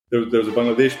There was a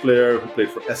Bangladesh player who played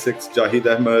for Essex, Jahid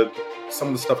Ahmed. Some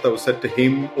of the stuff that was said to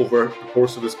him over the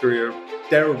course of his career,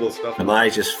 terrible stuff. And I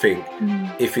just think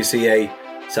if you see a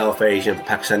South Asian,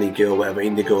 Pakistani girl, whatever,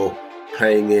 Indian girl,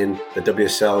 playing in the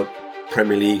WSL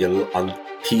Premier League and on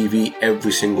TV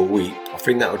every single week, I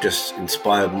think that would just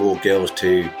inspire more girls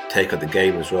to take up the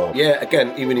game as well. Yeah,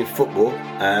 again, even in football,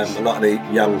 a lot of the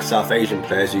young South Asian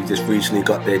players who just recently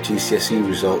got their GCSE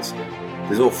results,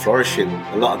 they're all flourishing.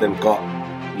 A lot of them got,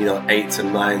 8s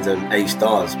and 9s and A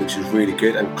stars, which is really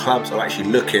good. And clubs are actually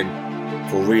looking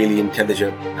for really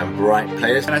intelligent and bright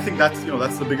players. And I think that's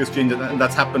the biggest change, and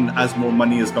that's happened as more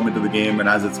money has come into the game and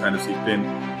as it's kind of seeped in.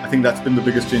 I think that's been the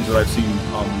biggest change that I've seen,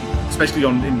 especially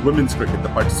in women's cricket. The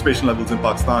participation levels in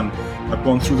Pakistan have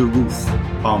gone through the roof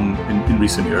in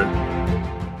recent years.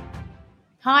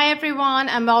 Hi everyone,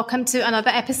 and welcome to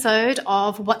another episode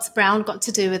of What's Brown Got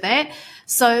to Do With It.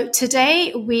 So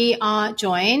today we are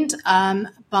joined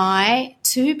by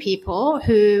two people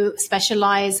who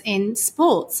specialize in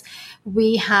sports.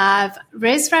 We have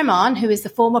Riz Rehman, who is the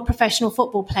former professional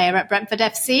football player at Brentford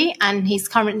FC, and he's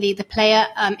currently the player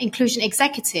inclusion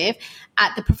executive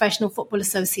at the Professional Football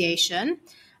Association.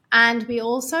 And we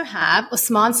also have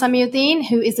Osman Samiuddin,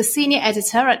 who is the senior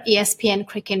editor at ESPN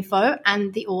CricInfo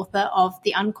and the author of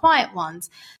The Unquiet ones.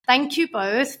 Thank you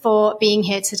both for being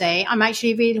here today. I'm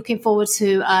actually really looking forward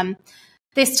to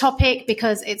this topic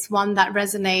because it's one that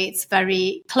resonates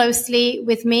very closely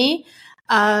with me.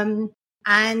 And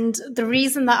the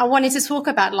reason that I wanted to talk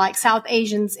about South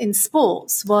Asians in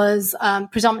sports was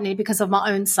predominantly because of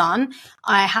my own son.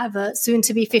 I have a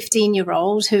soon-to-be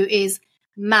 15-year-old who is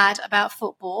mad about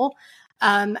football.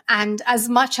 And as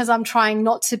much as I'm trying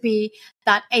not to be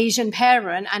that Asian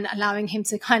parent and allowing him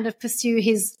to kind of pursue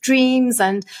his dreams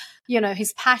and,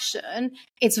 his passion,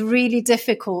 it's really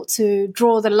difficult to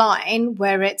draw the line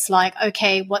where it's like,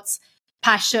 okay, what's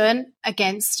passion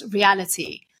against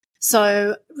reality?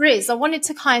 So Riz, I wanted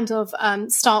to kind of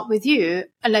start with you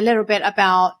a little bit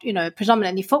about,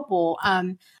 predominantly football.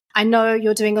 I know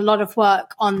you're doing a lot of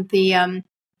work on the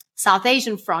South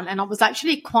Asian front, and I was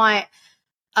actually quite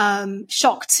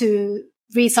shocked to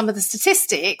read some of the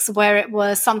statistics where it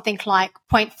was something like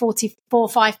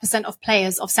 0.445% of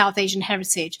players of South Asian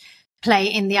heritage play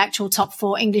in the actual top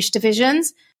 4 English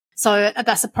divisions. So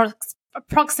that's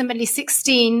approximately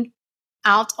 16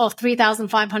 out of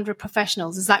 3,500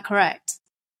 professionals. Is that correct?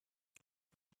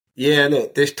 Yeah,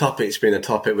 look, this topic's been a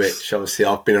topic which obviously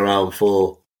I've been around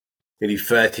for nearly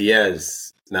 30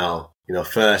 years now.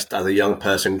 First as a young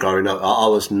person growing up, I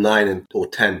was 9 or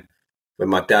 10 when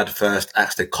my dad first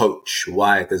asked the coach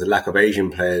why there's a lack of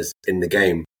Asian players in the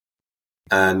game.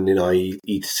 And,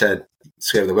 he said,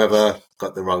 scared of the weather,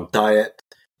 got the wrong diet,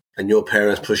 and your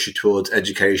parents push you towards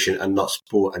education and not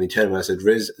sport. And he turned around and said,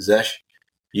 Riz, Zesh,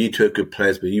 you two are good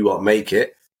players, but you won't make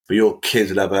it, but your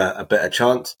kids will have a better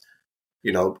chance.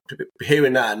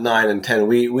 Hearing that at 9 and 10,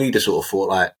 we just sort of thought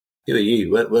like,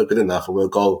 we're good enough and we'll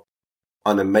go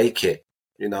on and make it,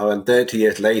 and 30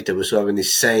 years later we're sort of having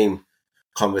this same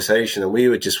conversation, and we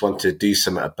would just want to do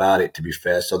something about it, to be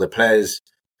fair. So the players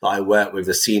that I work with,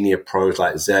 the senior pros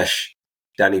like Zesh,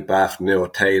 Danny Bath, Neil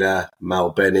Taylor,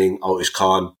 Mal Benning, Otis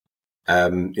Khan,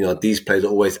 these players are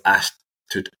always asked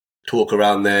to talk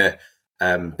around their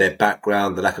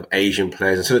background, the lack of Asian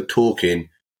players. Instead of talking,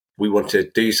 we wanted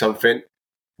to do something,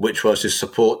 which was to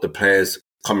support the players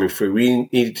coming through. We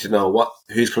needed to know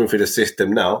who's coming through the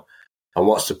system now, and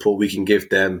what support we can give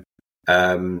them,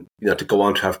 to go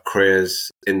on to have careers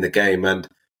in the game. And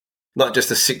not just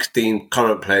the 16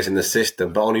 current players in the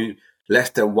system, but only less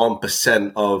than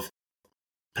 1% of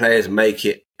players make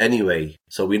it anyway.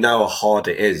 So we know how hard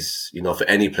it is, for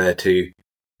any player to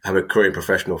have a career in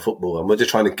professional football. And we're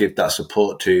just trying to give that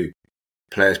support to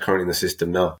players currently in the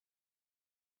system now.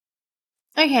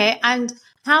 Okay. And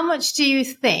how much do you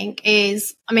think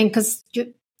because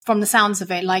from the sounds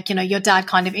of it, your dad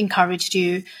kind of encouraged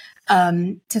you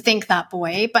to think that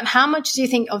way. But how much do you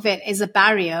think of it is a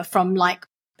barrier from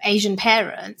Asian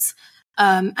parents?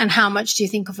 And how much do you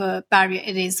think of a barrier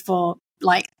it is for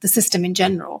the system in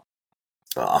general?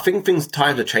 I think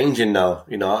times are changing now.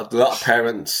 A lot of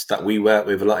parents that we work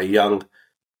with, a lot of young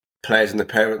players, and the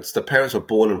parents were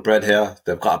born and bred here.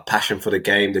 They've got a passion for the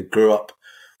game. They grew up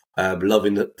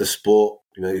loving the sport.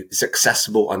 It's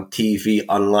accessible on TV,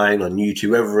 online, on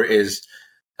YouTube, wherever it is.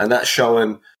 And that's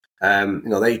showing,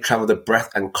 they travel the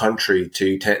breadth and country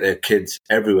to take their kids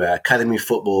everywhere. Academy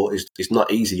football is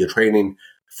not easy. You're training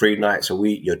 3 nights a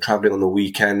week. You're traveling on the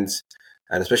weekends.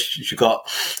 And especially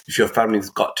if your family's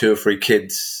got 2 or 3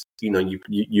 kids,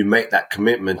 you make that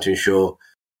commitment to ensure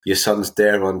your son's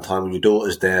there on time, your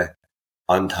daughter's there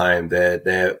on time.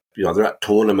 They're at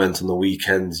tournaments on the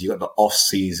weekends. You got the off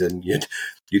season. You're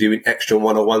doing extra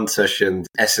 101 sessions,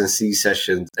 S&C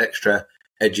sessions, extra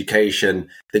education.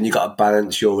 Then you got to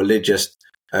balance your religious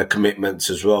commitments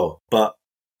as well. But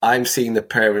I'm seeing the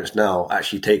parents now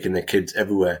actually taking their kids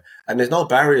everywhere, and there's no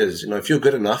barriers. If you're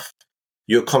good enough,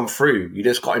 you'll come through. You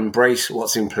just got to embrace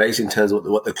what's in place in terms of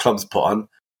what the clubs put on,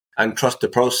 and trust the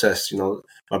process.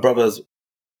 My brother's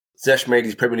Zesh made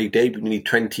his Premier League debut nearly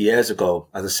 20 years ago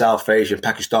as a South Asian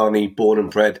Pakistani born and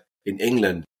bred in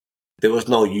England. There was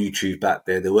no YouTube back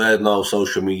there. There were no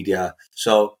social media.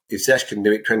 So if Zesh can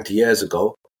do it 20 years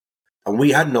ago, and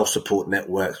we had no support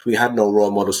networks, we had no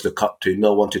role models to look up to,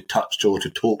 no one to touch or to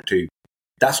talk to.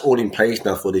 That's all in place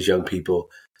now for these young people.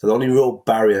 So the only real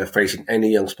barrier facing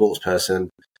any young sports person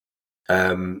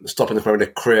stopping them from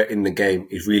their career in the game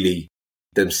is really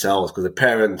themselves, because the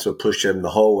parents will push them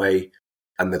the whole way,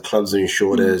 and the clubs will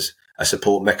ensure there's a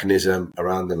support mechanism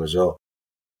around them as well.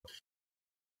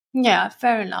 Yeah,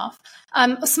 fair enough.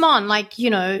 Osman,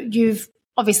 you've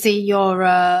obviously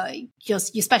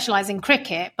you specialize in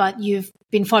cricket, but you've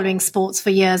been following sports for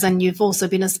years, and you've also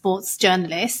been a sports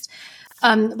journalist.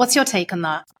 What's your take on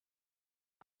that?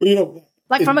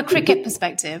 From a cricket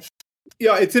perspective.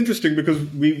 Yeah, it's interesting because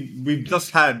we've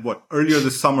just had earlier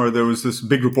this summer there was this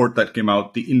big report that came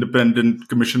out, the Independent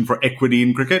Commission for Equity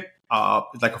in Cricket,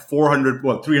 like a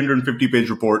 350-page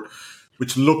report,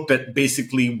 which looked at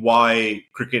basically why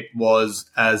cricket was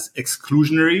as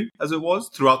exclusionary as it was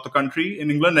throughout the country in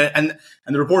England. And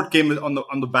the report came on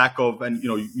the back of, and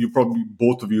you probably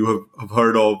both of you have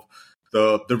heard of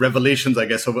the revelations, I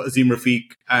guess, of Azim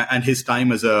Rafiq and his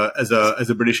time as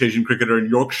a British Asian cricketer in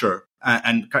Yorkshire,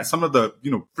 and some of the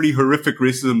pretty horrific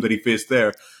racism that he faced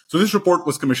there. So this report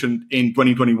was commissioned in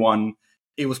 2021.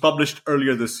 It was published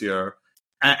earlier this year.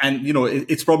 And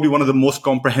it's probably one of the most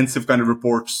comprehensive kind of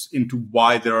reports into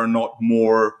why there are not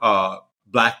more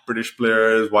Black British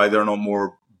players, why there are not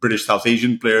more British South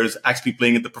Asian players actually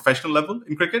playing at the professional level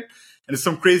in cricket. And it's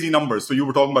some crazy numbers. So you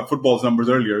were talking about football's numbers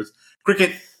earlier.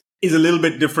 Cricket is a little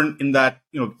bit different in that,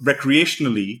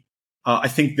 recreationally, I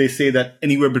think they say that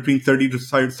anywhere between 30 to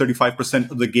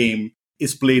 35% of the game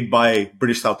is played by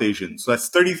British South Asians. So that's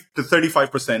 30 to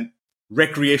 35%.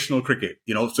 Recreational cricket,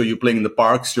 so you're playing in the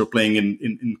parks, you're playing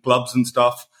in clubs and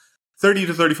stuff. 30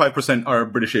 to 35% are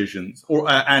British Asians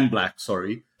and Black,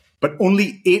 sorry. But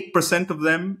only 8% of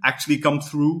them actually come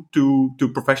through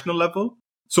to professional level.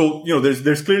 So,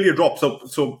 there's clearly a drop.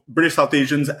 So British South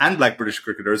Asians and Black British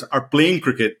cricketers are playing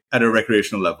cricket at a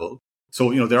recreational level.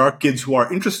 So, there are kids who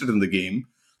are interested in the game,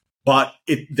 but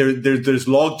there's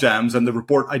log jams, and the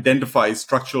report identifies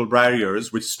structural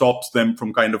barriers which stops them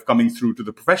from kind of coming through to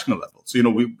the professional level. So,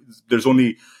 there's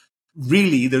only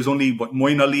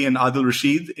Moeen Ali and Adil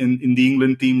Rashid in the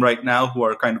England team right now, who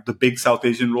are kind of the big South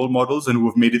Asian role models and who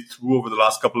have made it through over the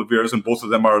last couple of years. And both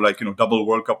of them are double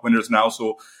World Cup winners now.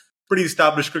 So pretty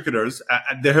established cricketers.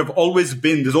 There's always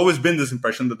been this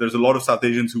impression that there's a lot of South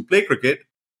Asians who play cricket,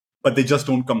 but they just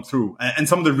don't come through. And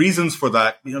some of the reasons for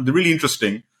that, they're really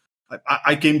interesting.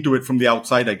 I came to it from the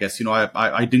outside, I guess.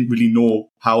 I didn't really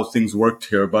know how things worked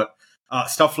here, but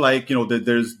stuff like,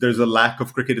 there's a lack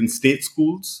of cricket in state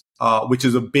schools, which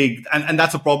is a big, and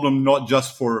that's a problem not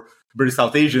just for British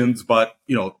South Asians, but,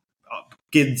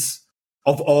 kids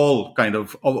of all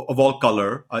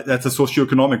color. That's a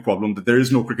socioeconomic problem, that there is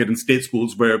no cricket in state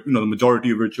schools where, the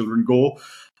majority of your children go.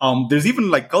 There's even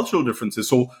cultural differences.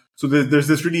 So there's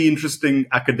this really interesting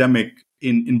academic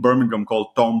in Birmingham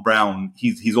called Tom Brown.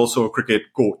 He's also a cricket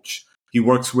coach. He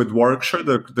works with Warwickshire,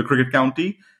 the cricket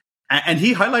county. And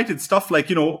he highlighted stuff like,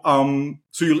 so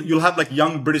you'll have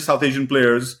young British South Asian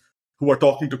players who are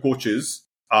talking to coaches,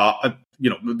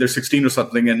 they're 16 or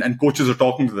something, and coaches are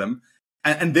talking to them.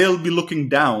 And they'll be looking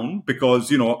down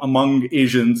because, among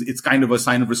Asians, it's kind of a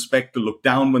sign of respect to look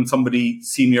down when somebody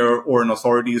senior or an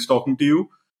authority is talking to you.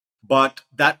 But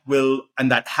that will,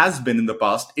 and that has been in the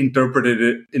past,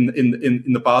 interpreted in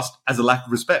the past as a lack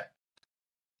of respect.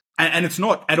 And it's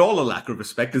not at all a lack of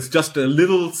respect. It's just a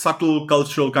little subtle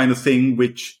cultural kind of thing,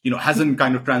 which, hasn't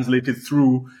kind of translated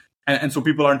through. And so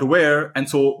people aren't aware. And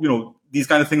so, these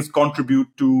kind of things contribute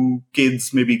to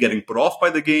kids maybe getting put off by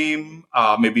the game,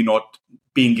 maybe not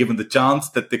being given the chance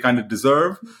that they kind of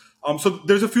deserve. So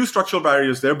there's a few structural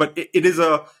barriers there, but it is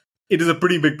a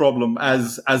pretty big problem,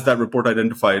 as that report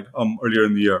identified earlier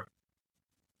in the year.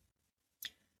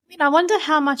 I wonder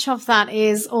how much of that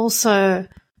is also,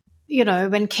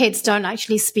 when kids don't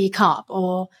actually speak up,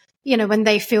 or, when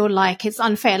they feel like it's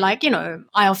unfair.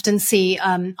 I often see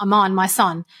Aman, my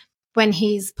son, when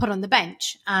he's put on the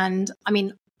bench. And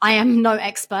I am no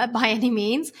expert by any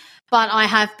means, but I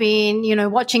have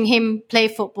been, watching him play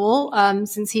football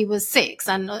since he was 6,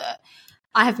 and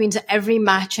I have been to every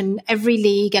match and every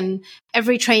league and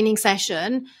every training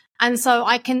session, and so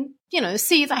I can,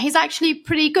 see that he's actually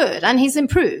pretty good and he's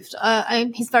improved.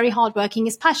 He's very hardworking,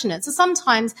 he's passionate. So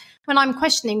sometimes when I'm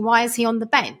questioning why is he on the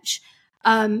bench,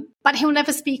 but he'll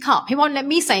never speak up. He won't let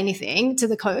me say anything to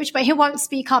the coach, but he won't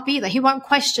speak up either. He won't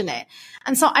question it.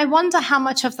 And so I wonder how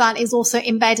much of that is also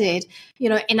embedded,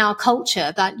 in our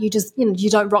culture, that you just, you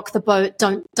don't rock the boat,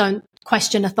 don't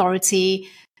question authority,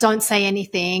 don't say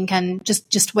anything, and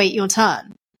just wait your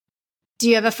turn. Do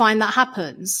you ever find that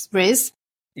happens, Riz?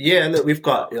 Yeah, look, we've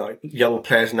got young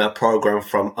players in our program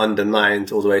from under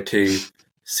 9s all the way to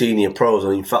senior pros.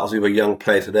 And in fact, I was with a young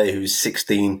player today who's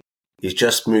 16. He's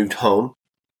just moved home.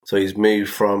 So he's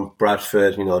moved from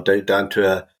Bradford, down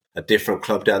to a different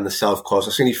club down the south coast.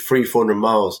 It's only 300-400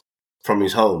 miles from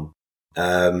his home.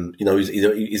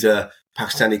 He's a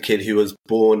Pakistani kid who was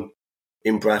born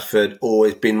in Bradford,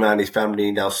 always been around his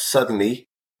family. Now suddenly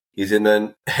he's in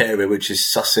an area which is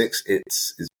Sussex.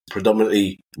 It's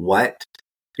predominantly white,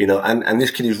 and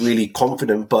this kid is really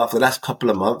confident. But for the last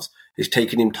couple of months, it's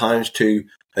taken him time to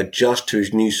adjust to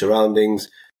his new surroundings.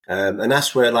 And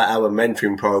that's where our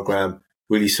mentoring program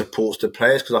really supports the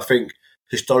players, because I think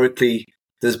historically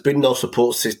there's been no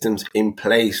support systems in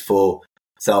place for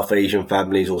South Asian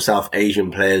families or South Asian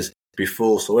players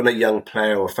before. So when a young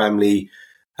player or family,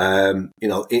 they're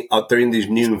in these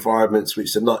new environments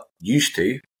which they're not used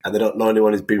to, and they don't know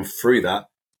anyone who's been through that,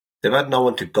 they've had no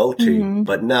one to go to. Mm-hmm.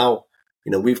 But now,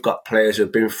 we've got players who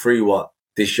have been through what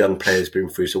this young player's been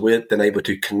through. So we're then able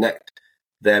to connect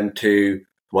them to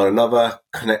one another,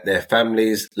 connect their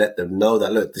families, let them know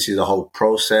that, look, this is a whole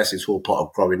process. It's all part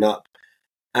of growing up.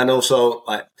 And also,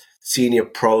 senior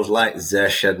pros like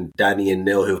Zesh and Danny and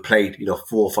Neil, who've played, 400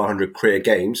 or 500 career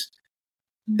games,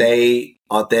 they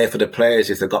are there for the players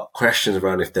if they've got questions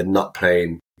around if they're not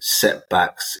playing,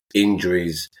 setbacks,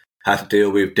 injuries, how to deal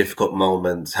with difficult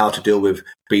moments, how to deal with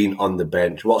being on the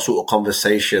bench, what sort of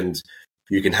conversations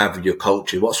you can have with your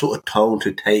coaches, what sort of tone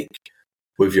to take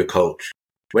with your coach.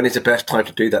 When is the best time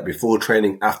to do that? Before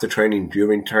training, after training,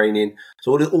 during training?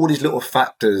 So all these little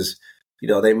factors,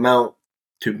 they mount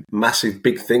to massive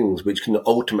big things which can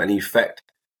ultimately affect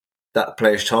that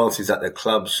player's chances at their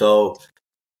club. So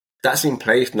that's in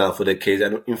place now for the kids.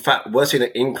 And in fact, we're seeing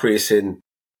an increase in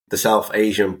the South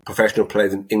Asian professional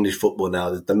players in English football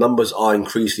now. The numbers are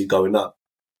increasingly going up.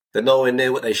 They're nowhere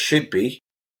near what they should be.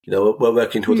 We're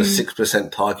working towards a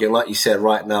 6% target. And like you said,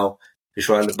 right now, it's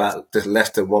around about just less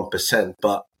than 1%.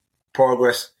 But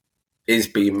progress is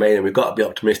being made, and we've got to be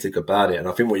optimistic about it. And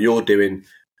I think what you're doing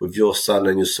with your son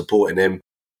and you're supporting him,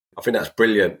 I think that's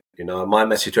brilliant. My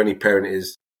message to any parent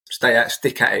is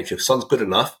stick at it. If your son's good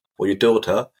enough, or your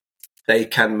daughter, they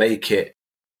can make it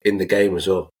in the game as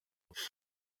well.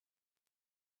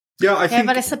 Yeah, I think,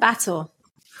 but it's a battle.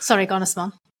 Sorry, go on,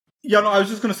 Osman. Yeah, no, I was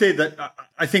just going to say that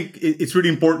I think it's really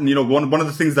important. One of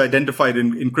the things I identified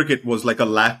in cricket was a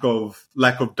lack of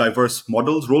diverse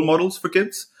role models for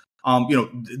kids.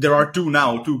 There are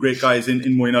two great guys in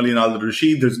Moeen Ali and Al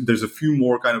Rashid. There's a few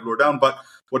more kind of lower down, but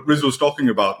what Riz was talking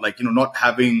about, not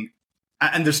having,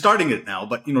 and they're starting it now,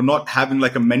 but not having a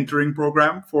mentoring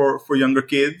program for younger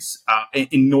kids,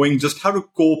 in knowing just how to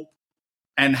cope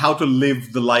and how to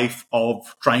live the life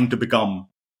of trying to become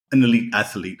an elite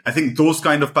athlete. I think those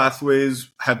kind of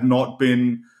pathways have not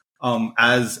been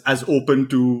as open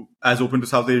to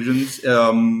South Asians.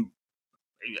 Probably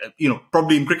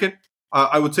in cricket,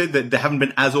 I would say that they haven't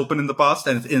been as open in the past,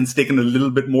 and it's taken a little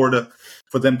bit more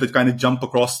for them to kind of jump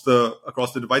across the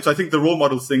divide. So I think the role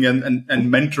models thing and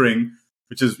mentoring,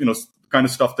 which is kind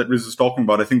of stuff that Riz is talking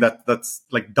about, I think that's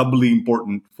doubly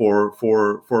important for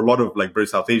a lot of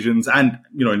British South Asians, and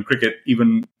in cricket,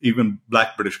 even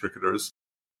Black British cricketers.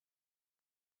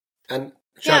 And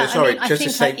sorry, just to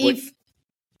say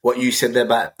what you said there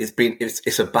about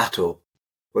it's a battle.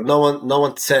 But no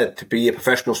one said to be a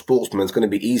professional sportsman is going to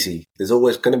be easy. There's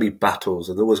always going to be battles,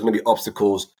 and there's always going to be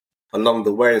obstacles along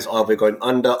the way. It's either going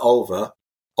under or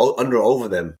over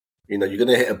them. You're going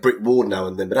to hit a brick wall now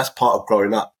and then, but that's part of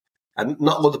growing up. And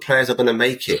not all the players are going to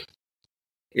make it.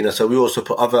 So we also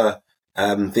put other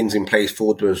things in place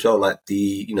for them as well, like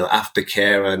the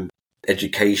aftercare and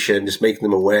education, just making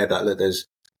them aware that there's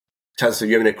chances of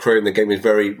you having a career in the game is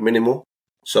very minimal.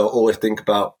 So always think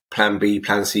about plan B,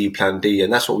 plan C, plan D.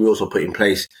 And that's what we also put in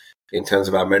place in terms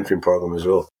of our mentoring program as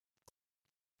well.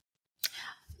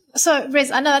 So, Riz,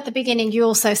 I know at the beginning you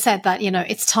also said that,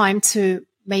 it's time to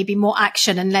maybe more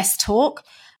action and less talk.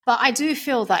 But I do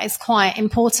feel that it's quite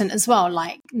important as well.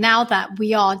 Like now that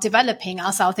we are developing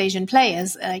our South Asian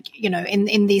players,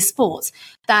 in these sports,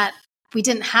 that we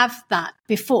didn't have that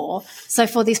before. So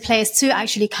for these players to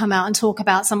actually come out and talk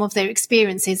about some of their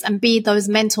experiences and be those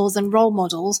mentors and role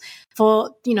models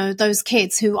for, those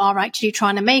kids who are actually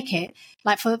trying to make it,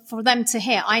 like for them to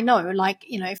hear, I know, like,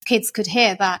 if kids could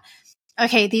hear that,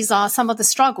 okay, these are some of the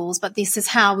struggles, but this is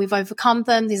how we've overcome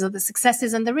them. These are the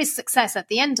successes, and there is success at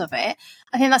the end of it.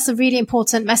 I think that's a really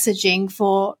important messaging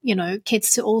for,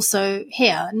 kids to also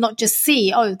hear, not just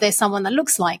see, oh, there's someone that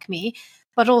looks like me,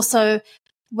 but also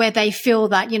where they feel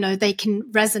that, they can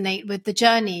resonate with the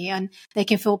journey and they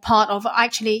can feel part of,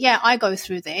 actually, yeah, I go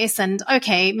through this, and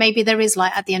okay, maybe there is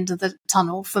light at the end of the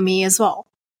tunnel for me as well.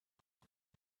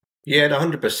 Yeah,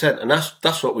 100%. And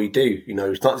that's what we do.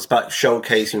 It's not just about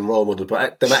showcasing role models,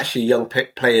 but them actually young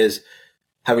players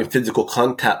having physical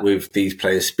contact with these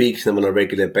players, speaking to them on a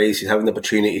regular basis, having the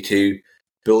opportunity to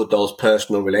build those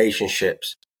personal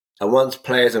relationships. And once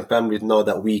players and families know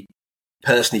that we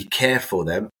personally care for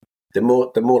them, they're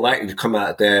more likely to come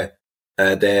out of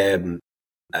their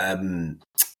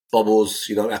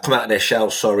bubbles, come out of their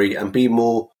shell, and be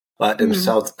more like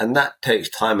themselves. And that takes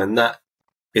time, and that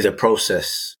is a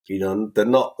process. They're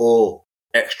not all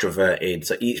extroverted.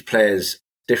 So each player's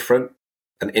different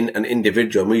and an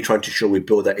individual, and we're trying to ensure we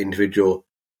build that individual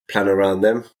plan around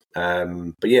them.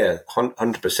 But yeah,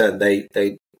 100%.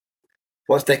 They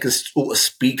once they can sort of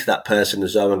speak to that person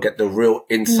as well and get the real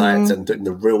insights and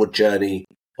the real journey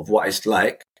of what it's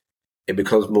like, it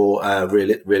becomes more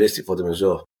realistic for them as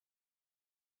well.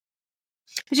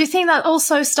 But do you think that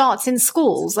also starts in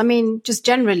schools? I mean, just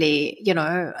generally,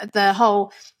 the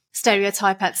whole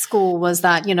stereotype at school was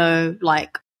that,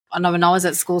 like, I know when I was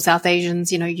at school, South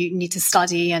Asians, you need to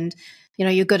study and,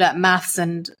 you're good at maths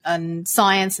and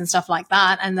science and stuff like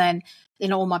that. And then,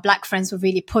 all my black friends were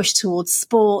really pushed towards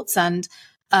sports and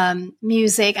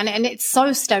music. And it's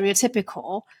so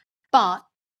stereotypical. But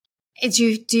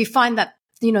do you find that,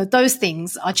 those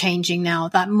things are changing now,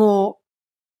 that more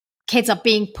kids are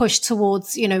being pushed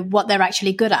towards, what they're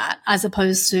actually good at, as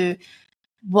opposed to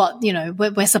what,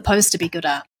 we're supposed to be good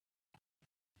at?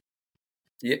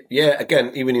 Yeah.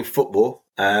 Again, even in football,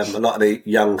 a lot of the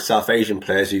young South Asian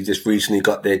players who just recently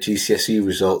got their GCSE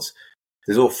results,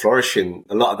 they're all flourishing.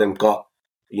 A lot of them got,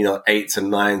 8s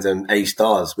and 9s and A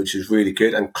stars, which is really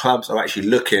good. And clubs are actually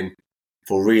looking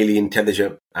for really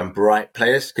intelligent and bright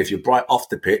players. If you're bright off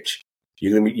the pitch,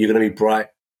 you're gonna be bright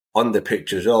on the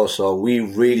pitch as well. So we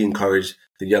really encourage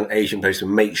the young Asian players to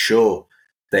make sure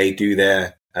they do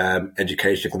their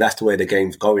education, because that's the way the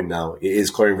game's going now. It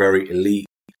is going very elite.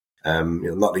 A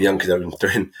lot of the young kids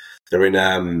they're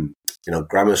in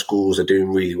grammar schools, are doing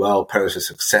really well. Parents are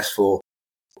successful,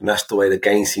 and that's the way the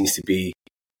game seems to be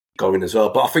going as well.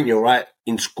 But I think you're right.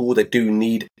 In school, they do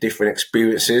need different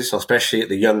experiences, especially at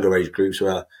the younger age groups who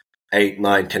are 8,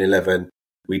 9, 10, 11.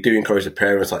 We do encourage the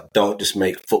parents, like, don't just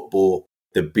make football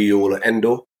the be all and end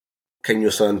all. Can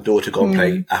your son and daughter go and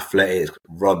play athletics,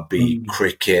 rugby,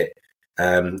 cricket,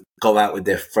 go out with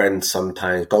their friends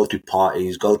sometimes, go to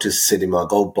parties, go to cinema,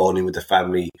 go bowling with the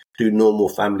family, do normal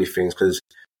family things? Because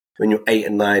when you're 8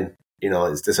 and 9,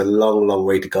 there's a long, long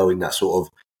way to go in that sort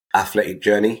of athletic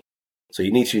journey. So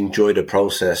you need to enjoy the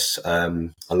process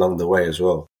along the way as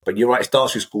well. But you're right, it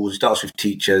starts with schools, it starts with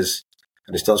teachers,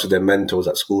 and it starts with their mentors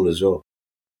at school as well.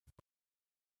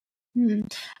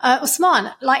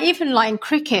 Osman, even in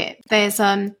cricket, there's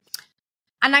and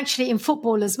actually in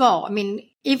football as well. I mean,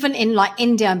 even in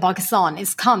India and Pakistan,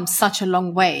 it's come such a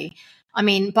long way. I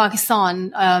mean,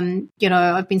 Pakistan,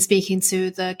 I've been speaking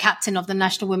to the captain of the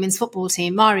national women's football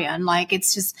team, Marian.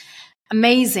 It's just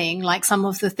amazing, some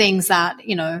of the things that,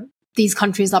 these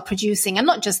countries are producing. And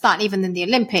not just that, even in the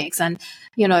Olympics and,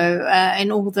 in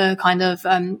all the kind of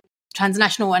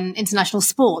transnational and international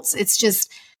sports. It's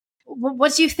just,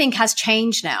 what do you think has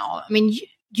changed now? I mean,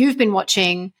 you've been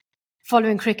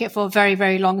following cricket for a very,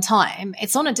 very long time.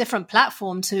 It's on a different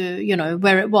platform to,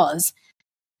 where it was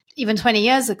even 20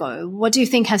 years ago. What do you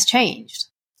think has changed?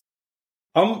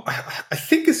 I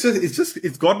think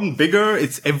it's gotten bigger.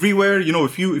 It's everywhere.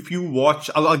 If you watch,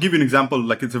 I'll give you an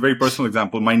example. It's a very personal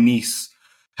example. My niece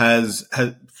has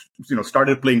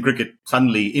started playing cricket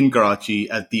suddenly in Karachi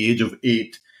at the age of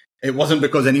 8. It wasn't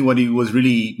because anybody was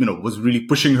really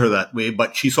pushing her that way,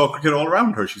 but she saw cricket all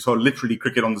around her. She saw literally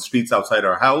cricket on the streets outside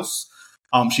her house.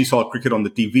 She saw cricket on the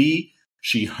TV.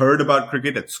 She heard about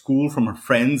cricket at school from her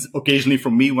friends, occasionally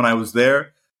from me when I was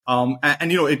there.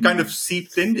 It kind of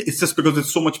seeped in. It's just because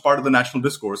it's so much part of the national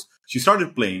discourse. She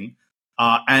started playing,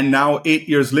 and now 8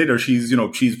 years later, she's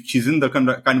in the kind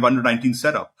of under-19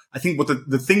 setup. I think what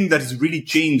the thing that has really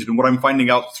changed and what I'm finding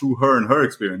out through her and her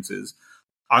experiences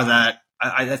are that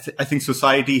I think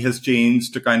society has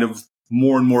changed to kind of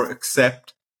more and more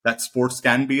accept that sports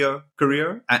can be a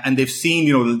career. And they've seen,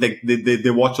 they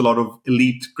watch a lot of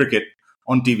elite cricket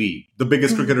on TV. The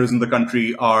biggest cricketers in the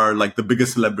country are like the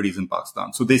biggest celebrities in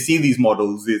Pakistan. So they see these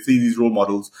models, they see these role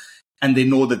models, and they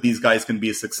know that these guys can be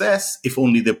a success if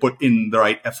only they put in the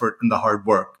right effort and the hard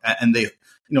work. And they,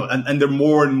 and they're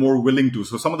more and more willing to.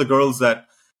 So some of the girls that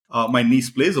my niece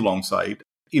plays alongside,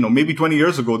 maybe 20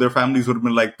 years ago, their families would have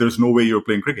been like, there's no way you're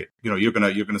playing cricket. You're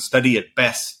going to study at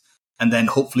best, and then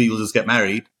hopefully you'll just get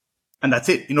married. And that's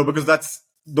it, because that's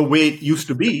the way it used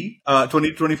to be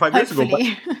 25 years ago.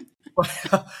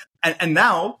 And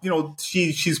now,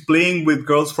 she's playing with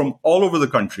girls from all over the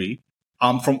country,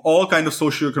 from all kind of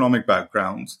socioeconomic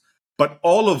backgrounds, but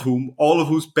all of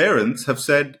whose parents have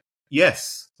said,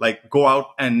 yes, like go out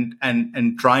and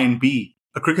try and be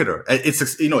a cricketer.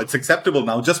 It's acceptable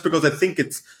now, just because I think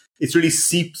it's really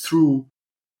seeped through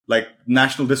like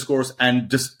national discourse and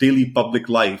just daily public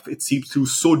life. It seeps through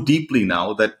so deeply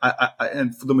now that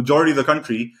and for the majority of the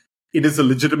country, it is a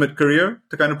legitimate career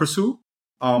to kind of pursue.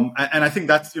 And I think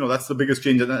that's the biggest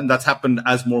change. And that's happened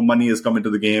as more money has come into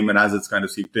the game and as it's kind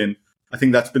of seeped in. I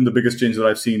think that's been the biggest change that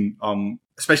I've seen,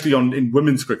 especially in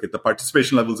women's cricket. The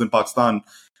participation levels in Pakistan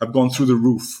have gone through the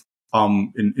roof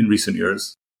in recent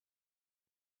years.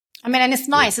 I mean, and it's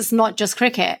nice. It's not just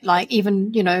cricket, like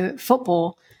even,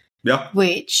 football. Yeah.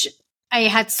 Which I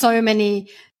had so many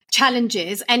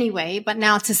challenges anyway, but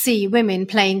now to see women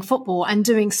playing football and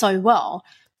doing so well,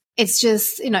 it's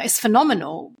just, it's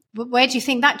phenomenal. Where do you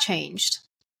think that changed?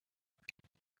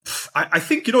 I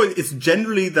think, it's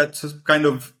generally that kind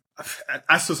of,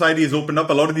 as society has opened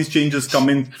up, a lot of these changes come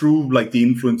in through like the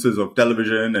influences of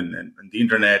television and the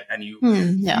internet, and you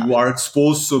are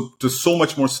exposed to so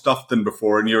much more stuff than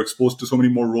before, and you're exposed to so many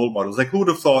more role models. Like, who would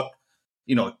have thought,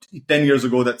 10 years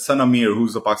ago that Sana Mir,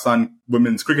 who's the Pakistan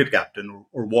women's cricket captain,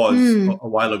 or was a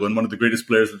while ago, and one of the greatest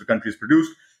players that the country has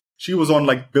produced, she was on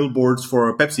like billboards for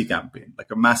a Pepsi campaign, like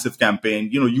a massive campaign.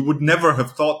 You would never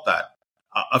have thought that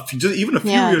even a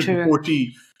few years before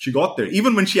she got there.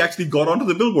 Even when she actually got onto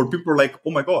the billboard, people were like,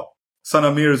 oh my God,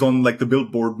 Sana Mir is on like the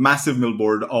billboard, massive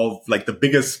billboard of like the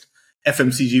biggest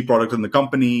FMCG product in the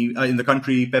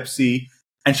country, Pepsi,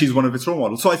 and she's one of its role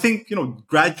models. So I think,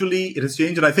 gradually it has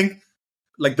changed. And I think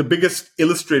like the biggest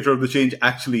illustrator of the change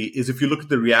actually is if you look at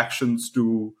the reactions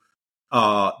to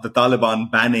the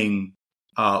Taliban banning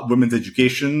women's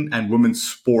education and women's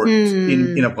sport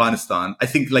in Afghanistan. I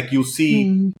think like you'll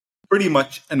see pretty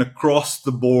much an across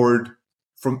the board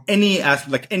from any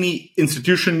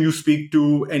institution you speak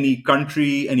to, any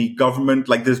country, any government,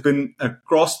 like there's been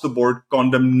across the board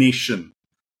condemnation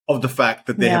of the fact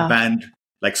that they have banned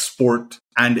like sport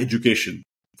and education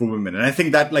for women. And I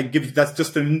think that that's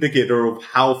just an indicator of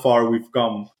how far we've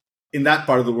come in that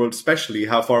part of the world, especially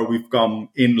how far we've come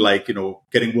in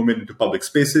getting women into public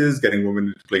spaces, getting women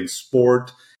into playing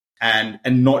sport, and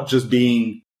not just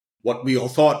being what we all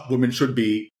thought women should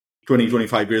be 20,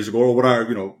 25 years ago, or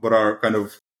what our kind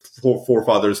of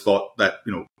forefathers thought that,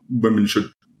 women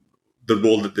should, the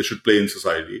role that they should play in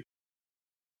society.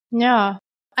 Yeah.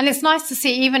 And it's nice to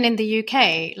see even in the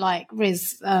UK, like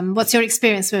Riz, what's your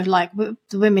experience with the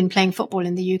women playing football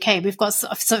in the UK? We've got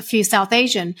a few South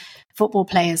Asian football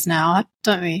players now,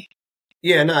 don't we?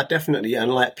 Yeah, no, definitely.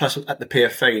 And plus at the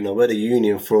PFA, we're the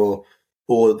union for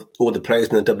all the players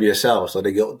in the WSL. So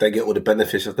they get all the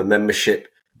benefits of the membership,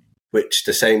 which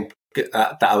the same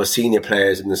that our senior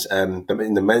players in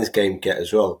the men's game get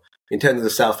as well. In terms of the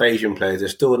South Asian players,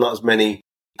 there's still not as many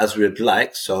as we'd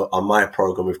like. So on my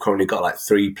program, we've currently got like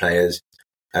 3 players,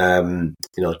 2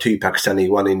 Pakistani,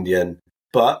 1 Indian,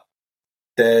 but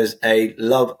there's a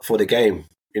love for the game.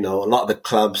 A lot of the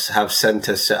clubs have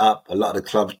centres set up. A lot of the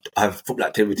clubs have football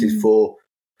activities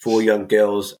for young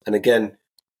girls. And again,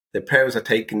 the parents are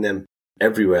taking them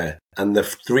everywhere. And one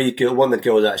of the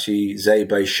girls actually,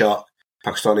 Zeba Shah,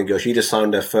 Pakistani girl, she just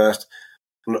signed her first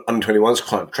under 21s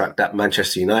contract at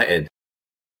Manchester United.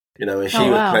 And she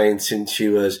was playing since she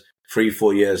was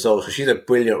 3-4 years old. So she's a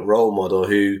brilliant role model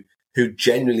who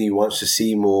genuinely wants to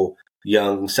see more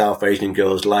young South Asian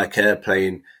girls like her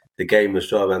playing the game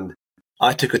as well. And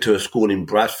I took her to a school in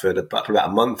Bradford about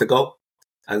a month ago.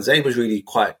 And Zay was really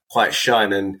quite shy.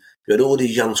 And we had all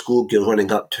these young school girls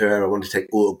running up to her and wanted to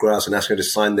take autographs and ask her to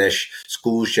sign their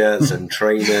school shirts and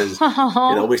trainers,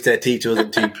 which their teacher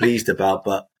wasn't too pleased about.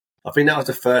 But I think that was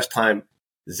the first time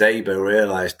Zeba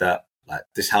realised that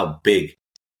this how big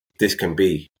this can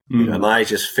be. And I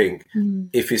just think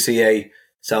if you see a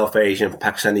South Asian,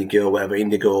 Pakistani girl, whatever,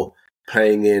 Indian girl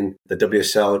playing in the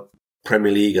WSL,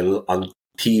 Premier League and on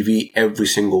TV every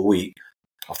single week,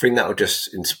 I think that would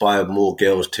just inspire more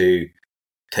girls to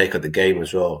take up the game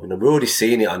as well. We're already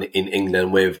seeing it in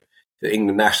England with the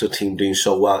England national team doing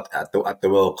so well at the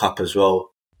World Cup as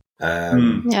well. I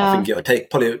think it'll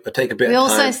take a bit of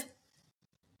time.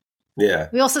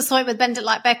 We also saw it with Bend It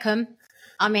Like Beckham.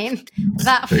 I mean,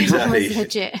 that was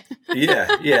legit.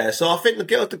 yeah. So I think the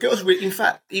girls, in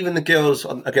fact, even the girls,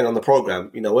 again, on the programme,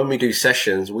 when we do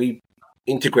sessions, we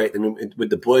integrate them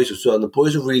with the boys as well. And the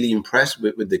boys are really impressed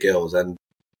with the girls. And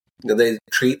they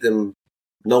treat them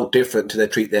no different to they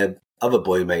treat their other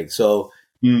boy mates. So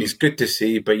it's good to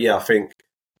see. But yeah, I think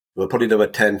we're probably another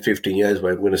 10, 15 years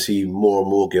where we're going to see more and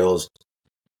more girls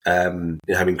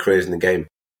having careers in the game.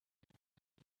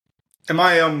 Am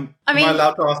I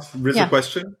allowed to ask Riz a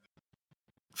question?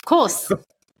 Of course.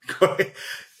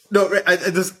 No,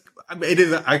 it is.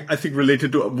 I think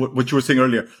related to what you were saying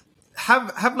earlier.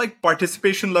 Have like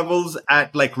participation levels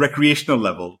at like recreational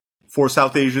level for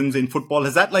South Asians in football,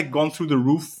 has that like gone through the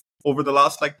roof over the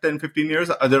last like 10, 15 years?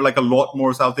 Are there like a lot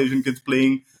more South Asian kids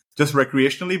playing just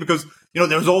recreationally? Because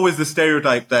there's always the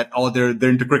stereotype that they're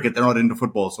into cricket, they're not into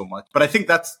football so much. But I think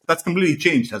that's completely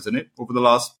changed, hasn't it, over the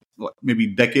last maybe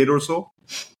decade or so?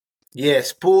 Yeah,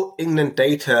 Sport England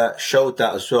data showed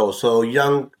that as well. So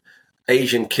young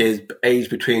Asian kids aged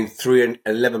between 3 and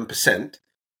 11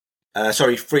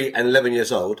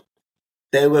 years old,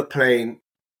 they were playing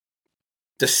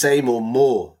the same or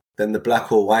more than the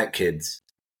black or white kids.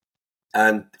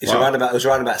 And it was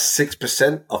around about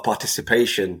 6% of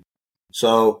participation.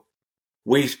 So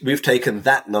we've taken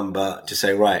that number to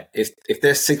say, right, if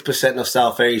there's 6% of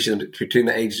South Asians between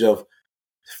the ages of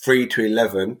 3 to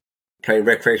 11 playing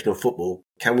recreational football,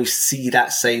 can we see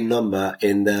that same number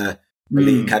in the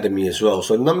elite academy as well?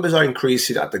 So numbers are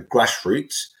increasing at the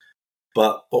grassroots,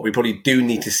 but what we probably do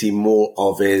need to see more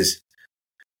of is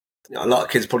a lot of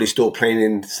kids probably still playing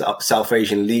in South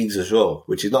Asian leagues as well,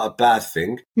 which is not a bad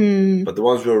thing. But the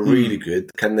ones who are really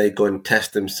good, can they go and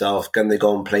test themselves? Can they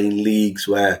go and play in leagues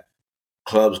where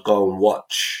clubs go and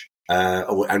watch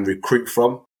and recruit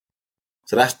from?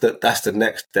 So that's the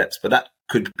next steps. But that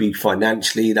could be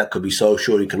financially, that could be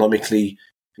social, economically.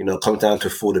 Comes down to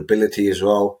affordability as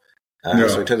well.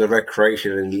 So in terms of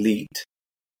recreation and elite,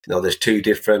 there's two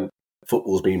different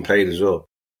footballs being played as well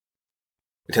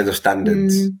in terms of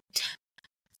standards.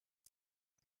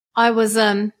 I was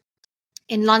in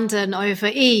London over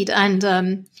Eid,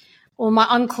 and all my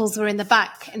uncles were in the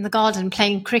back in the garden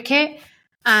playing cricket.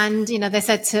 And they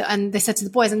said to the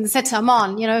boys, and they said to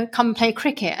Aman, come and play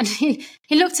cricket. And he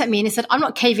looked at me and he said, "I'm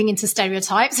not caving into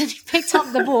stereotypes." And he picked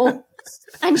up the ball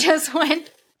and just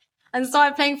went and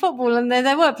started playing football. And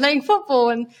they were playing football.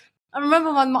 And I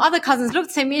remember one of my other cousins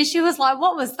looked at me and she was like,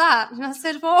 "What was that?" And I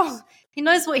said, "Well, he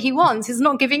knows what he wants. He's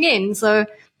not giving in." So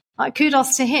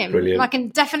kudos to him. Brilliant. I can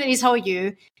definitely tell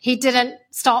you he didn't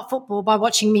start football by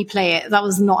watching me play it. That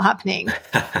was not happening.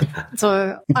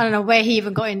 So I don't know where he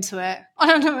even got into it. I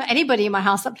don't know anybody in my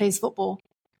house that plays football.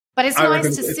 But it's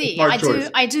nice to see.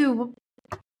 I do.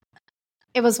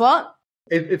 It was what?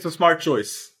 It's a smart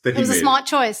choice that he made. It was a smart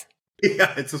choice.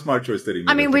 Yeah, it's a smart choice that he made.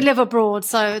 I mean, we live abroad,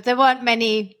 so there weren't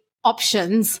many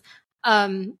options.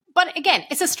 But again,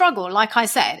 it's a struggle. Like I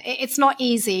said, it's not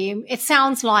easy. It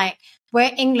sounds like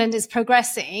where England is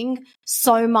progressing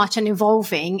so much and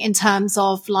evolving in terms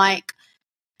of like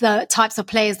the types of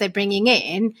players they're bringing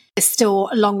in, there's still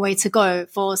a long way to go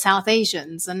for South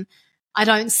Asians. And I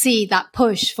don't see that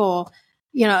push for,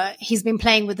 he's been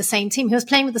playing with the same team. He was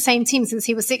playing with the same team since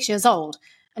he was 6 years old,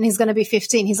 and he's going to be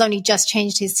 15. He's only just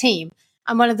changed his team.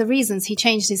 And one of the reasons he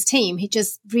changed his team, he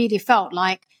just really felt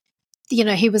like,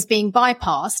 he was being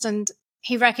bypassed, and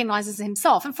he recognizes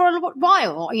himself. And for a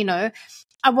while,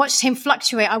 I watched him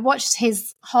fluctuate. I watched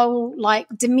his whole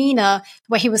demeanor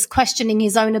where he was questioning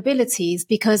his own abilities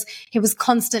because he was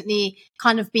constantly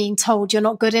kind of being told you're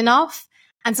not good enough.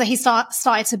 And so he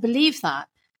started to believe that.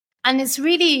 And it's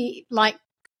really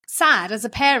sad as a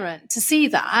parent to see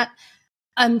that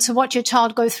and to watch your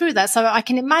child go through that. So I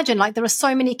can imagine there are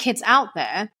so many kids out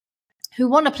there who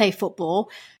want to play football,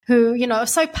 who, are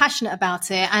so passionate about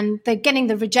it, and they're getting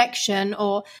the rejection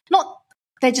or not.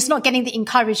 They're just not getting the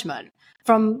encouragement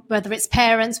from whether it's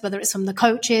parents, whether it's from the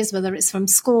coaches, whether it's from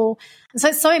school. And so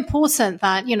it's so important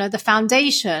that, the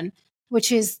foundation,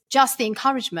 which is just the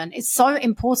encouragement, it's so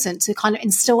important to kind of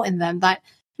instill in them that,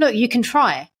 look, you can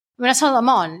try. When I tell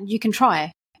them you can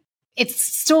try. It's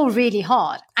still really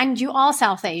hard. And you are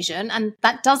South Asian, and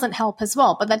that doesn't help as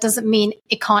well. But that doesn't mean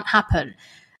it can't happen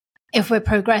if we're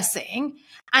progressing.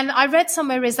 And I read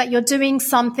somewhere is that you're doing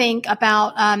something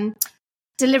about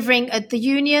delivering at the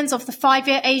unions of the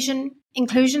 5-year Asian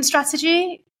inclusion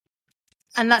strategy.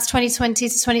 And that's 2020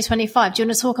 to 2025. Do you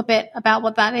want to talk a bit about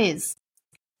what that is?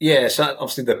 Yeah, so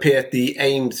obviously the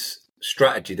AIMS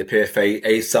strategy, the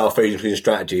PFA South Asian Inclusion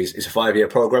Strategies, is a 5-year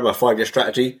program, a 5-year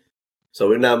strategy. So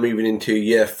we're now moving into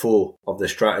year 4 of the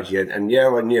strategy, and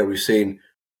year on year we've seen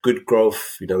good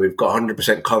growth. We've got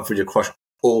 100% coverage across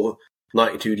all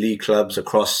 92 league clubs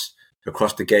across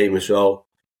the game as well.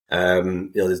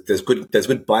 There's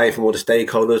good buy-in from all the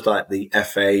stakeholders like the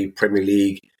FA, Premier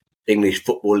League, English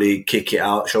Football League, Kick It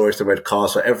Out, Show Us the Red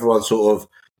Card. So everyone sort of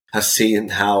has seen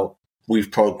how we've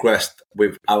progressed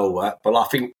with our work. But I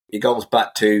think it goes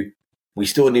back to we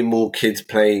still need more kids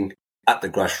playing at the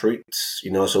grassroots.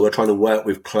 So we're trying to work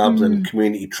with clubs and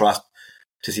community trust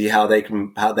to see how they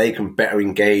can better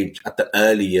engage at the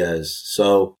early years.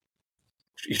 So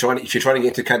if you're trying to get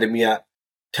into academy at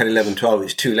 10, 11, 12,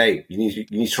 it's too late. You need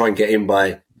to try and get in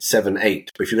by 7,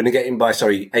 8. But if you're going to get in by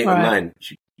 8 or 9,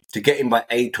 to get in by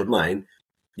 8 or 9,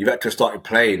 you've actually started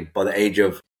playing by the age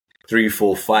of 3,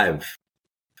 4, 5.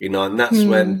 And that's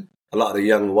when a lot of the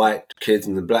young white kids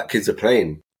and the black kids are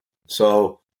playing.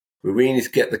 So we really need to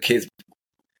get the kids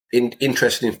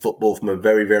interested in football from a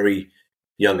very, very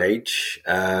young age.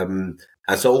 And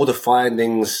so all the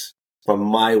findings from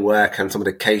my work and some of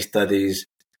the case studies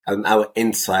and our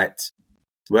insights,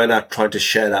 we're now trying to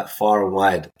share that far and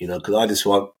wide, because I just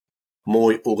want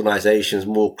more organisations,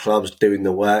 more clubs doing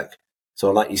the work.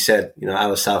 So like you said,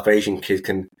 our South Asian kids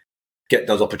can get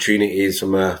those opportunities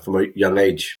from a young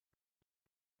age.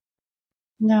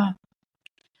 Yeah.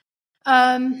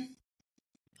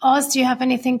 Oz, do you have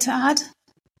anything to add?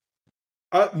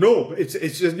 No, it's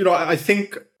just, I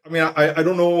think, I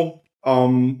don't know.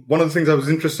 One of the things I was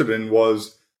interested in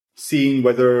was seeing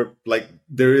whether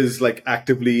there is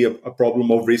actively a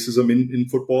problem of racism in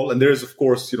football. And there is, of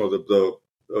course, the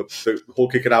whole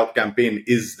Kick It Out campaign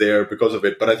is there because of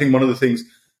it. But I think one of the things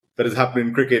that has happened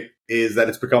in cricket is that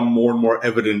it's become more and more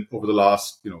evident over the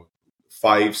last,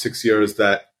 5-6 years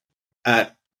that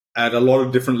at a lot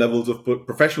of different levels of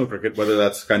professional cricket, whether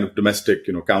that's kind of domestic,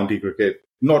 county cricket,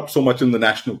 not so much in the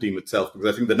national team itself,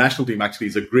 because I think the national team actually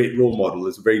is a great role model.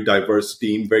 It's a very diverse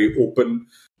team, very open,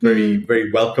 very,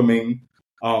 very welcoming.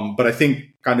 But I think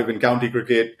kind of in county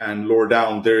cricket and lower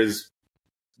down, there is,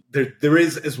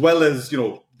 as well as,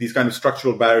 these kind of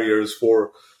structural barriers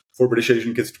for British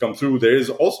Asian kids to come through, there is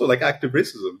also active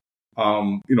racism.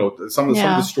 Some of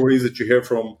the stories that you hear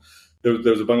from, there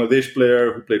was a Bangladesh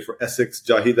player who played for Essex,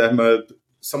 Jahid Ahmed.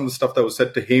 Some of the stuff that was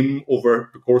said to him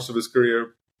over the course of his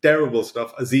career, terrible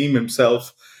stuff. Azim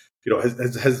himself,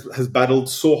 has battled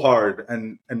so hard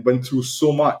and went through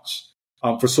so much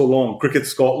for so long. Cricket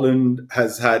Scotland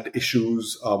has had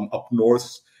issues up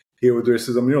north here with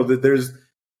racism.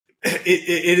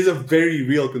 It is a very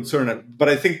real concern. But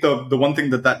I think the one thing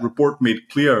that report made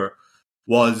clear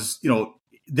was,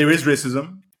 there is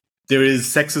racism, there is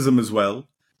sexism as well.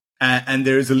 And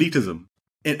there is elitism,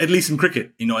 at least in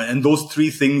cricket, and those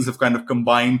three things have kind of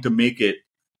combined to make it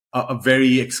a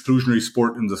very exclusionary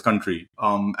sport in this country.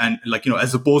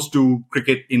 As opposed to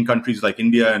cricket in countries like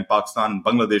India and Pakistan and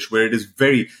Bangladesh, where it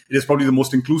is probably the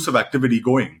most inclusive activity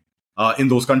going in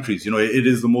those countries. It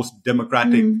is the most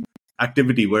democratic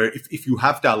activity where if you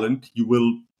have talent, you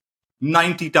will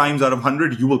 90 times out of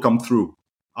 100, you will come through.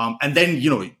 And then,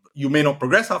 you may not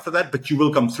progress after that, but you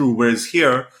will come through. Whereas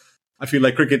here, I feel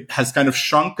like cricket has kind of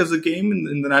shrunk as a game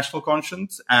in the national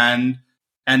conscience, and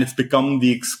it's become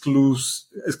the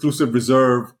exclusive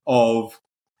reserve of,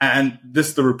 and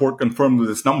the report confirmed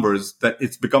with its numbers, that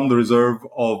it's become the reserve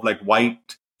of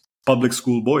white public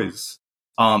school boys.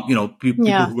 People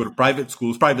who go to private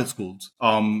schools,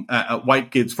 white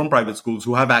kids from private schools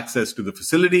who have access to the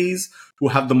facilities, who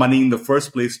have the money in the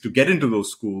first place to get into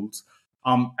those schools.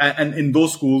 And in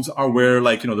those schools are where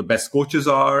the best coaches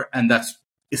are, and that's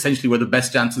essentially where the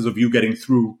best chances of you getting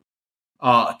through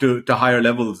to higher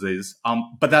levels is.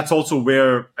 But that's also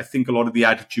where I think a lot of the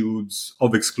attitudes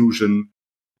of exclusion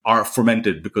are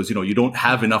fermented, because, you don't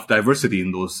have enough diversity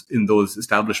in those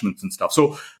establishments and stuff.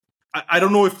 So I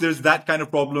don't know if there's that kind of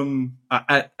problem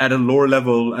at a lower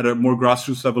level, at a more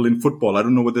grassroots level in football. I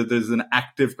don't know whether there's an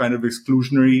active kind of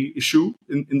exclusionary issue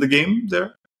in the game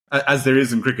there, as there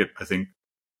is in cricket, I think.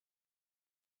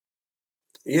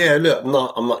 Yeah, look,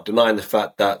 I'm not denying the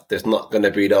fact that there's not going to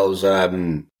be those,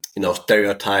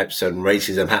 stereotypes and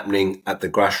racism happening at the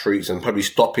grassroots, and probably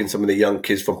stopping some of the young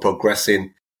kids from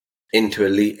progressing into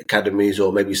elite academies,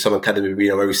 or maybe some academies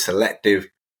being very selective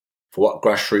for what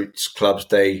grassroots clubs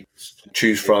they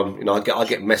choose from. I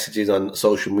get messages on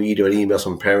social media and emails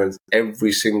from parents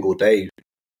every single day,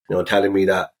 telling me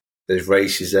that there's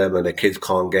racism and the kids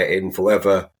can't get in for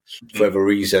whatever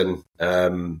reason,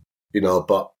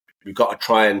 but we've got to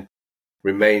try and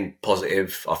remain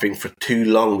positive. I think for too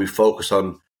long we focus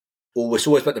on it's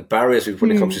always about the barriers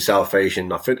when it comes to South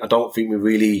Asian. I don't think we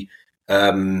really,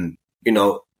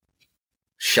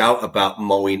 shout about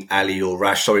Moeen or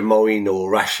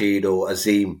Rashid or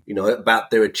Azim, about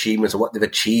their achievements and what they've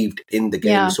achieved in the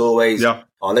game. Yeah. It's always,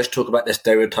 let's talk about the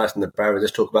stereotypes and the barriers.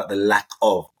 Let's talk about the lack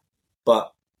of.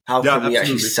 But how can we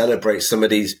actually celebrate some of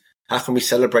these? How can we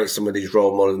celebrate some of these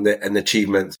role models and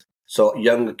achievements? So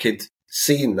younger kids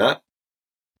seeing that,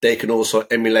 they can also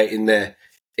emulate in their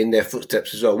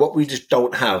footsteps as well. What we just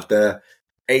don't have, the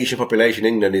Asian population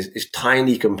in England is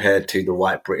tiny compared to the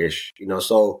white British,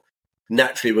 so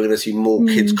naturally we're going to see more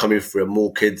kids coming through and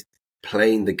more kids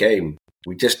playing the game.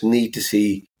 We just need to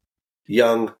see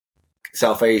young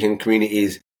South Asian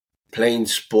communities playing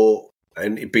sport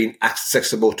and it being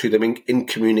accessible to them in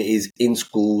communities, in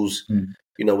schools,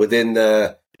 within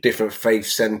the different faith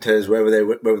centres,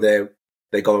 wherever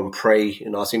they go and pray.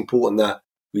 It's important that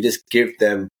we just give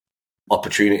them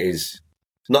opportunities.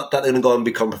 Not that they're going to go and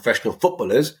become professional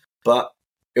footballers, but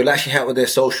it will actually help with their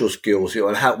social skills. It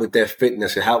will help with their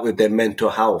fitness. It will help with their mental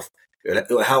health. It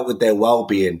will help with their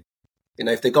well-being.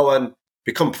 If they go and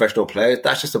become professional players,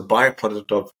 that's just a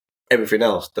byproduct of everything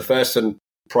else. The first and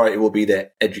priority will be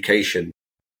their education,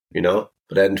 but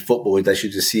then football, they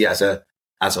should just see it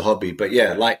as a hobby. But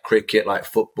yeah, like cricket, like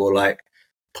football, like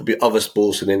probably other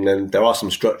sports in England, there are some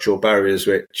structural barriers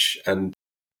which are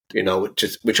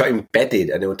embedded,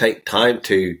 and it will take time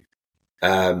to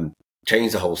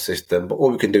change the whole system. But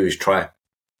all we can do is try.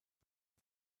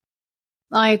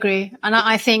 I agree. And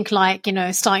I think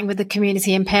starting with the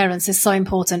community and parents is so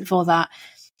important for that,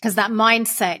 because that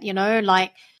mindset,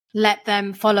 let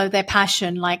them follow their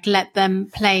passion, let them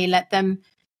play, let them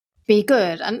be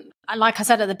good. And like I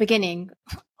said at the beginning,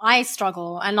 I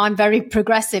struggle and I'm very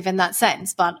progressive in that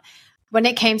sense. But when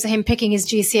it came to him picking his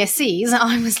GCSEs,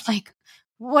 I was like,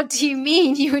 what do you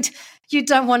mean you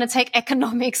don't want to take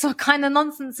economics? What kind of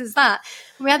nonsense is that?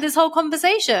 We had this whole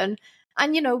conversation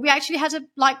and, we actually had a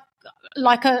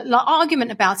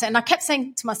argument about it. And I kept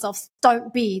saying to myself,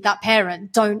 don't be that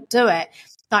parent. Don't do it.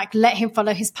 Let him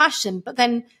follow his passion. But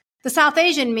then the South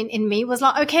Asian in me was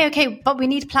like, okay, but we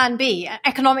need plan B.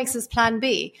 Economics is plan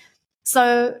B.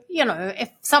 So, if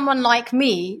someone like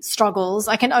me struggles,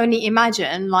 I can only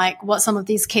imagine what some of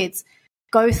these kids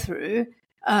go through.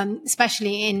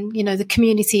 Especially in, the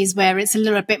communities where it's a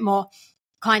little bit more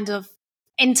kind of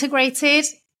integrated.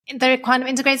 They're kind of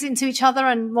integrated into each other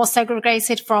and more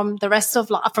segregated from the rest of,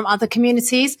 from other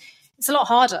communities. It's a lot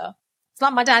harder. It's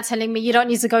like my dad telling me, you don't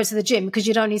need to go to the gym because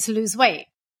you don't need to lose weight.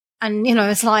 And,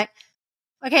 it's like,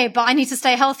 okay, but I need to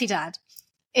stay healthy, Dad.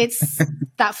 It's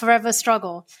that forever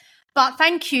struggle. But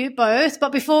thank you both.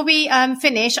 But before we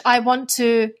finish, I want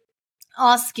to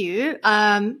ask you,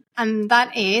 and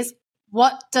that is,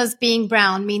 what does being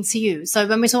brown mean to you? So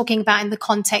when we're talking about in the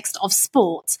context of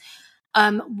sport,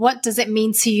 what does it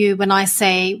mean to you when I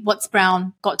say, what's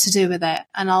brown got to do with it?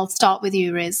 And I'll start with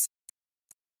you, Riz.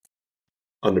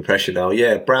 Under pressure now.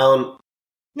 Yeah, brown.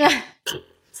 Yeah.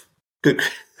 Good.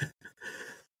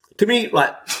 To me,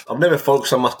 I've never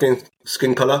focused on my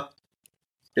skin colour,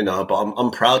 but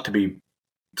I'm proud to be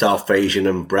South Asian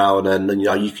and brown, and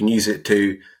you can use it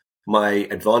to my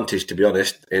advantage, to be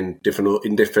honest. In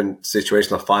different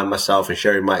situations, I find myself and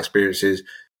sharing my experiences,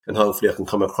 and hopefully I can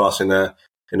come across in a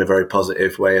very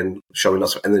positive way and showing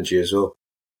lots of energy as well.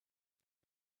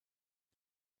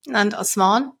 And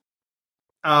Osman,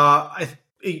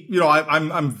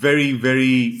 I'm very,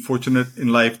 very fortunate in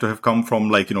life to have come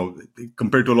from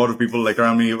compared to a lot of people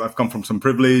around me. I've come from some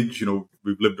privilege.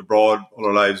 We've lived abroad all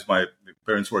our lives. My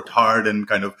parents worked hard, and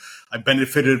I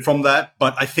benefited from that.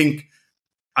 But I think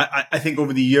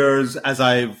over the years, as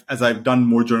I've done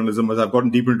more journalism, as I've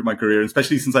gotten deeper into my career,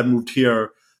 especially since I moved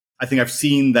here, I think I've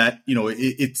seen that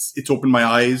it's opened my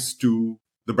eyes to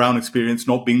the brown experience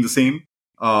not being the same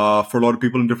for a lot of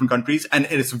people in different countries, and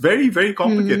it's very, very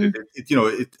complicated.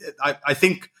 I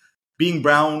think being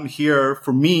brown here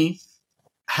for me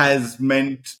has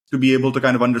meant to be able to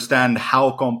kind of understand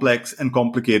how complex and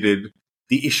complicated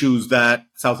the issues that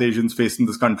South Asians face in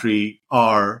this country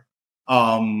are.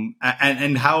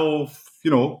 And how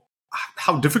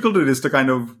difficult it is to kind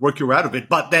of work your way out of it.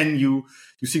 But then you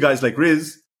see guys like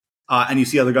Riz, and you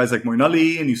see other guys like Moeen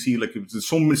Ali, and you see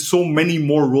so many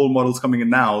more role models coming in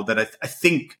now that I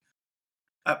think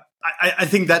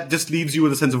that just leaves you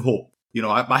with a sense of hope.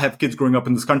 I have kids growing up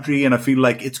in this country, and I feel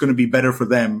like it's going to be better for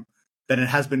them than it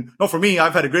has been. Not for me,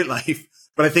 I've had a great life,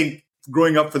 but I think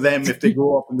growing up for them, if they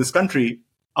grow up in this country,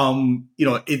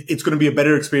 it's going to be a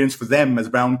better experience for them as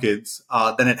brown kids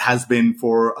than it has been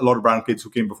for a lot of brown kids who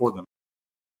came before them.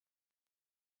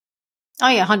 Oh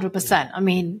yeah, 100%. I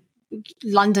mean,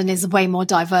 London is way more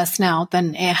diverse now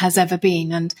than it has ever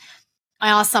been. And I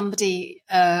asked somebody,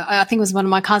 I think it was one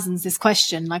of my cousins, this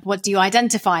question, like, what do you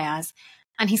identify as?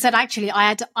 And he said, actually,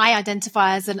 I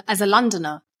identify as a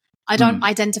Londoner. I don't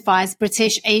identify as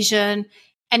British, Asian,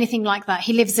 anything like that.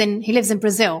 He lives in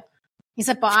Brazil. He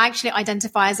said, but I actually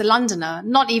identify as a Londoner,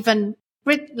 not even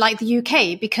like the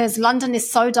UK, because London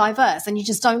is so diverse and you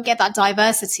just don't get that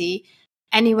diversity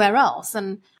anywhere else.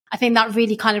 And I think that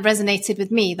really kind of resonated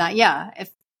with me that, yeah, if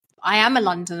I am a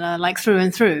Londoner, like through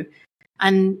and through,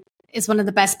 and it's one of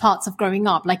the best parts of growing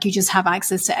up. Like you just have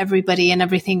access to everybody and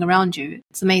everything around you.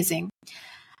 It's amazing.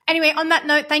 Anyway, on that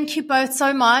note, thank you both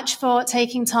so much for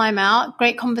taking time out.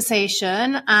 Great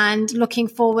conversation, and looking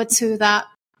forward to that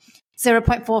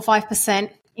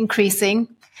 0.45% increasing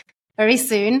very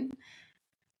soon.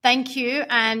 Thank you,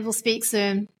 and we'll speak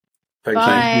soon. Thank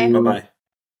Bye. you. Bye-bye.